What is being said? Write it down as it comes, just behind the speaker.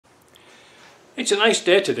It's a nice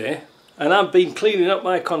day today, and I've been cleaning up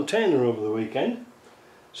my container over the weekend,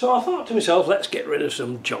 so I thought to myself, let's get rid of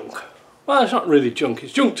some junk. Well, it's not really junk,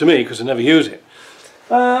 it's junk to me because I never use it.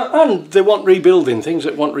 And they want rebuilding, things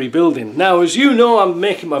that want rebuilding. Now, as you know, I'm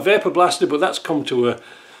making my vapor blaster, but that's come to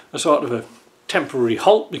a sort of a temporary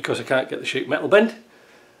halt because I can't get the sheet metal bent.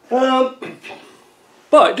 But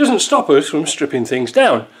it doesn't stop us from stripping things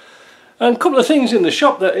down. And a couple of things in the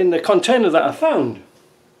shop, that in the container that I found,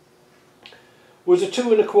 was a 2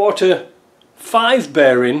 1/4 5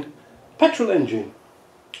 bearing petrol engine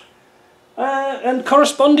and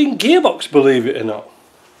corresponding gearbox, believe it or not.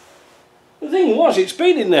 The thing was, it's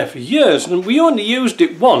been in there for years and we only used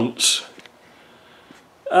it once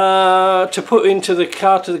to put into the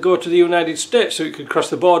car to go to the United States so it could cross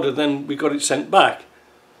the border. Then we got it sent back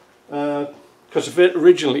because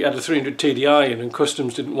originally it had a 300 TDI in and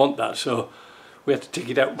customs didn't want that, so we had to take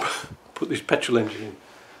it out and put this petrol engine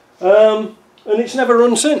in. And it's never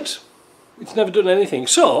run since. It's never done anything.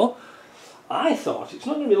 So I thought it's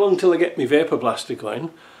not going to be long till I get my vapor blaster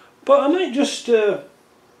going, but I might just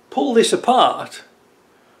pull this apart.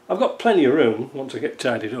 I've got plenty of room once I get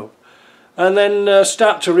tidied up, and then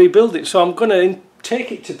start to rebuild it. So I'm going to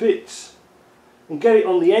take it to bits and get it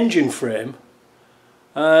on the engine frame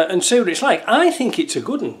and see what it's like. I think it's a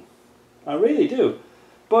good one. I really do.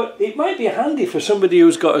 But it might be handy for somebody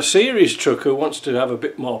who's got a series truck who wants to have a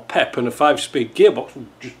bit more pep and a 5-speed gearbox and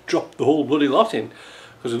just drop the whole bloody lot in,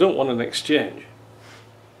 because I don't want an exchange.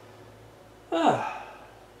 More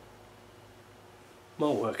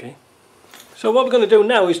work, eh? So what we're going to do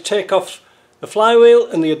now is take off the flywheel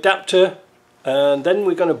and the adapter, and then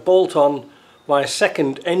we're going to bolt on my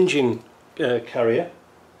second engine carrier,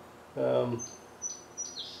 and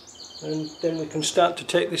then we can start to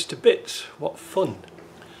take this to bits. What fun!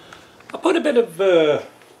 I put a bit of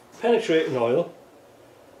penetrating oil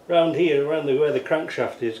around here, around where the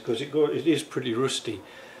crankshaft is, because it is pretty rusty.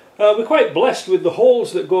 We're quite blessed with the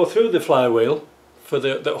holes that go through the flywheel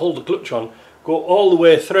that hold the clutch on, go all the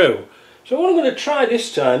way through. So what I'm going to try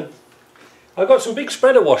this time, I've got some big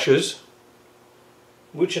spreader washers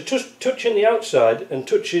which are touching the outside and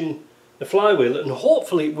touching the flywheel, and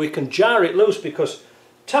hopefully we can jar it loose, because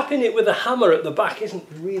tapping it with a hammer at the back isn't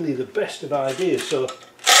really the best of ideas. So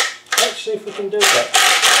let's see if we can do that.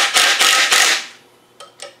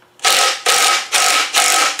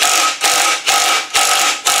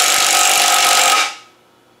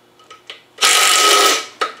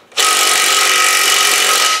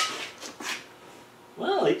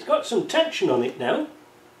 Well, it's got some tension on it now.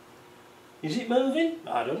 Is it moving?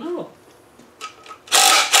 I don't know.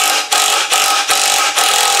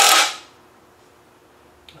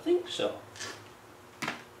 I think so.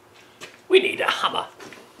 We need a hammer.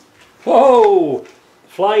 Whoa!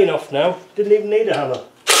 Flying off now. Didn't even need a hammer.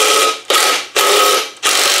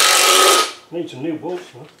 Need some new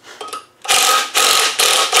bolts now.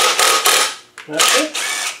 That's it.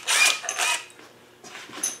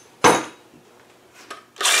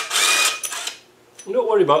 Don't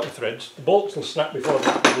worry about the threads. The bolts will snap before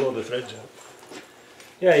they blow the threads out.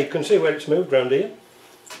 Yeah, you can see where it's moved round here.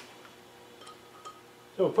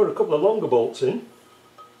 So we'll put a couple of longer bolts in.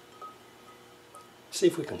 See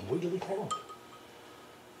if we can wiggle it out.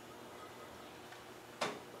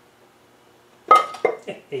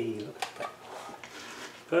 Hey, look at that.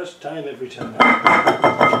 First time every time.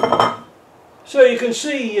 So you can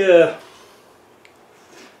see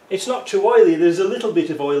it's not too oily. There's a little bit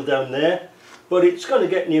of oil down there, but it's going to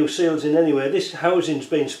get new seals in anyway. This housing's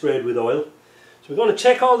been sprayed with oil. So we're going to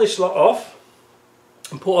take all this lot off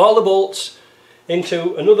and put all the bolts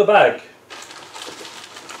into another bag.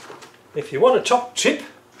 If you want a top tip,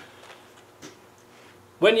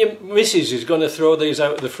 when your missus is going to throw these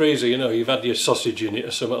out of the freezer, you know, you've had your sausage in it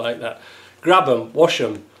or something like that, grab them, wash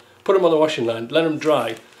them, put them on the washing line, let them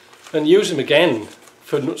dry, and use them again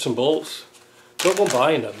for nuts and bolts. Don't go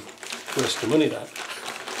buying them, waste the money that.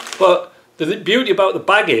 But the beauty about the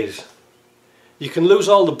bag is you can lose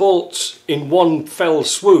all the bolts in one fell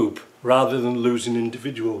swoop rather than losing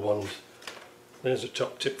individual ones. There's a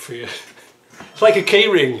top tip for you. It's like a key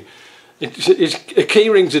ring. A key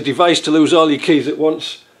ring's a device to lose all your keys at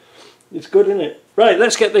once. It's good, isn't it? Right,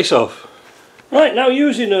 let's get this off. Right, now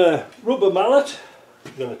using a rubber mallet,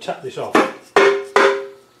 I'm going to tap this off.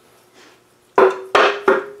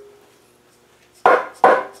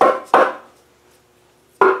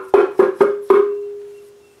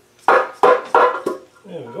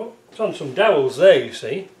 There we go. It's on some dowels there, you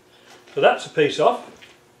see. So that's a piece off.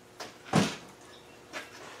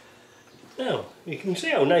 Now, you can see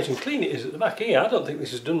how nice and clean it is at the back here. I don't think this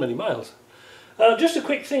has done many miles. Just a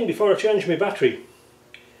quick thing before I change my battery.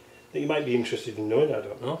 that you might be interested in knowing. I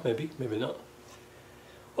don't know, maybe not.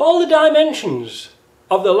 All the dimensions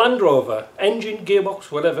of the Land Rover, engine,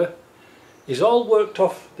 gearbox, whatever, is all worked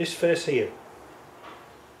off this face here.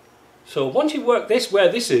 So once you work this where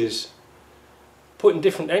this is, putting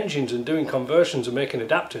different engines and doing conversions and making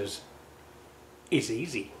adapters is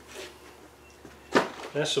easy.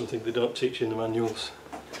 That's something they don't teach in the manuals.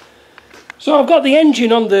 So I've got the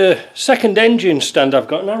engine on the second engine stand I've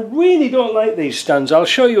got, and I really don't like these stands. I'll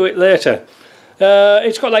show you it later.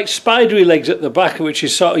 It's got like spidery legs at the back, which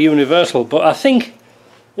is sort of universal, but I think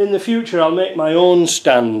in the future I'll make my own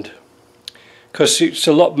stand because it's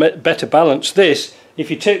a lot better balanced. This, if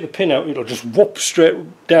you take the pin out, it'll just whoop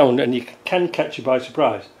straight down and you can catch you by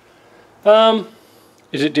surprise, as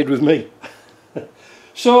it did with me.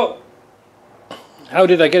 So how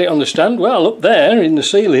did I get it on the stand? Well, up there in the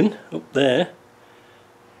ceiling, up there,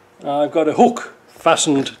 I've got a hook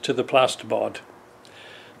fastened to the plasterboard.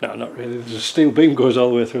 No, not really, there's a steel beam goes all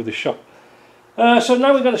the way through the shop. So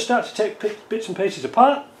now we're going to start to take bits and pieces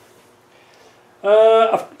apart.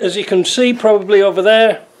 As you can see probably over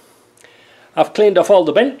there, I've cleaned off all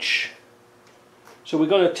the bench. So we're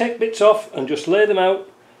going to take bits off and just lay them out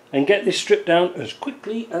and get this stripped down as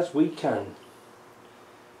quickly as we can.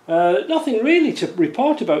 Nothing really to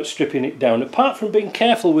report about stripping it down, apart from being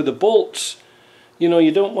careful with the bolts. You know,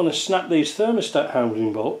 you don't want to snap these thermostat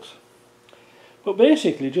housing bolts. But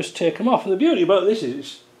basically just take them off. And the beauty about this is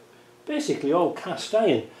it's basically all cast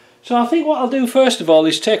iron. So I think what I'll do first of all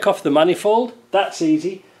is take off the manifold. That's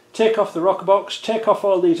easy. Take off the rocker box, take off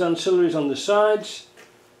all these ancillaries on the sides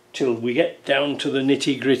till we get down to the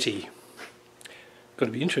nitty gritty. Got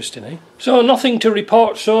to be interesting, eh? So nothing to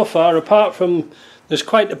report so far apart from there's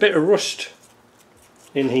quite a bit of rust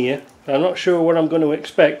in here. I'm not sure what I'm going to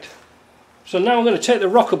expect. So now I'm going to take the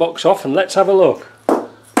rocker box off and let's have a look.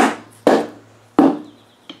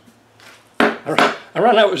 I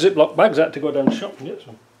ran out of Ziploc bags, I had to go down the shop and get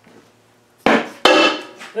some.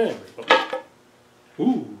 There we go.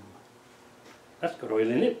 Ooh, that's got oil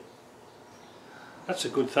in it. That's a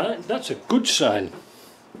good sign. That's a good sign.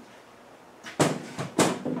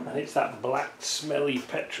 And it's that black, smelly,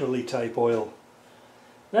 petrol-y type oil.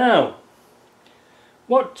 Now,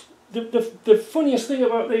 what the funniest thing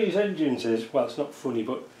about these engines is, well, it's not funny,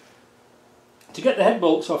 but to get the head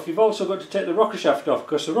bolts off, you've also got to take the rocker shaft off,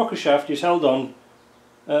 because the rocker shaft is held on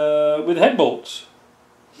with head bolts.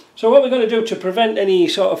 So what we're going to do to prevent any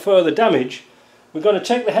sort of further damage, we're going to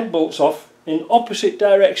take the head bolts off in opposite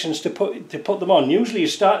directions to put them on. Usually you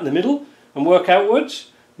start in the middle and work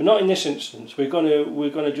outwards, but not in this instance. We're going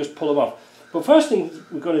to just pull them off. But first thing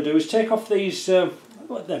we're going to do is take off these.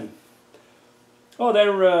 What are them? Oh,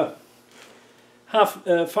 they're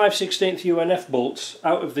 5/16 UNF bolts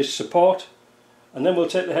out of this support, and then we'll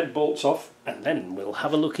take the head bolts off, and then we'll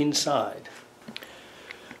have a look inside.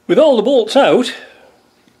 With all the bolts out,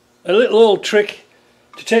 a little old trick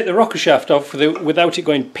to take the rocker shaft off without it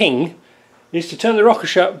going ping is to turn the rocker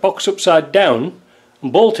shaft box upside down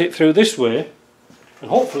and bolt it through this way, and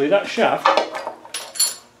hopefully that shaft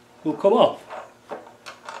will come off.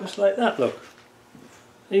 Just like that, look.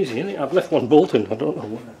 Easy, isn't it? I've left one bolt in, I don't know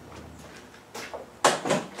why.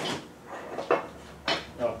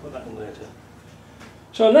 I'll put that in later.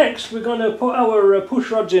 So next we're going to put our push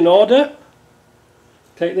rods in order.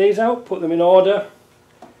 Take these out, put them in order,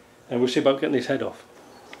 and we'll see about getting this head off.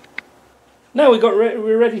 Now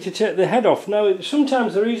we're ready to take the head off. Now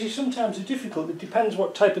sometimes they're easy, sometimes they're difficult. It depends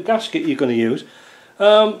what type of gasket you're going to use.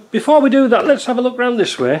 Before we do that, let's have a look round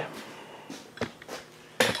this way.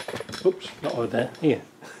 Oops, not over there, here.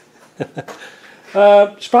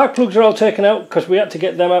 Spark plugs are all taken out because we had to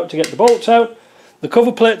get them out to get the bolts out. The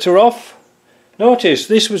cover plates are off. Notice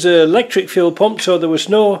this was an electric fuel pump, so there was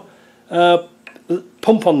no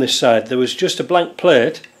pump on this side. There was just a blank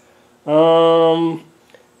plate.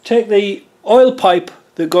 Take the oil pipe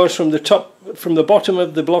that goes from the bottom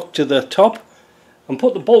of the block to the top, and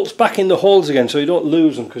put the bolts back in the holes again so you don't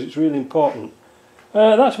lose them, because it's really important.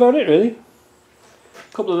 That's about it really.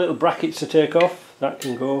 A couple of little brackets to take off, that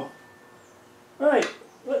can go. Right,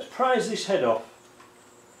 let's prise this head off.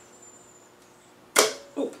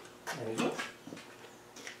 Oh, there we go.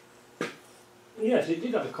 Yes, it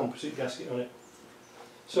did have a composite gasket on it.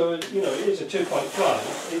 So, you know, it is a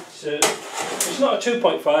 2.5. It's not a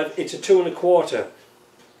 2.5, it's a 2 1/4.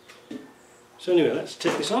 So anyway, let's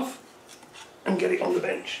take this off and get it on the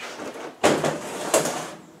bench.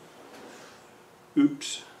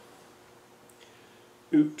 Oops.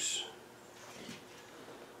 Oops.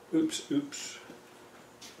 Oops, oops.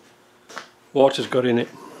 Water's got in it.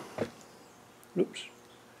 Oops.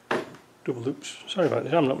 Double oops. Sorry about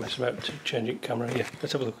this, I'm not messing about changing camera here.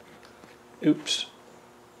 Let's have a look. Oops.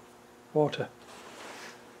 Water.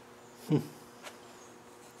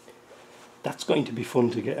 That's going to be fun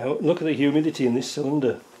to get out. Look at the humidity in this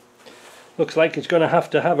cylinder. Looks like it's going to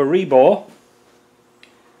have a rebore.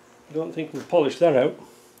 I don't think we'll polish that out.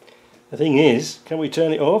 The thing is, can we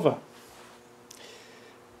turn it over?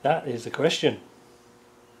 That is the question.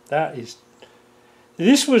 That is.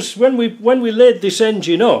 This was when we laid this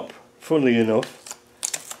engine up. Funnily enough,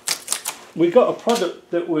 we got a product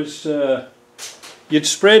that was you'd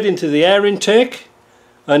sprayed into the air intake,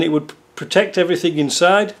 and it would protect everything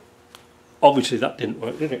inside. Obviously, that didn't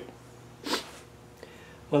work, did it?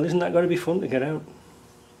 Well, isn't that going to be fun to get out?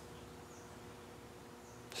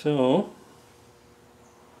 So,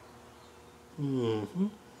 we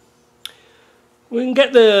can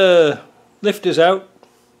get the lifters out,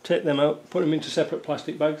 take them out, put them into separate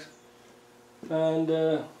plastic bags, and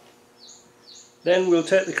then we'll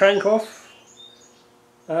take the crank off.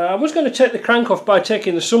 I was going to take the crank off by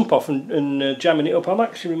taking the sump off and jamming it up. I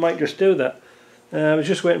might just do that. I was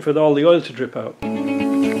just waiting for all the oil to drip out.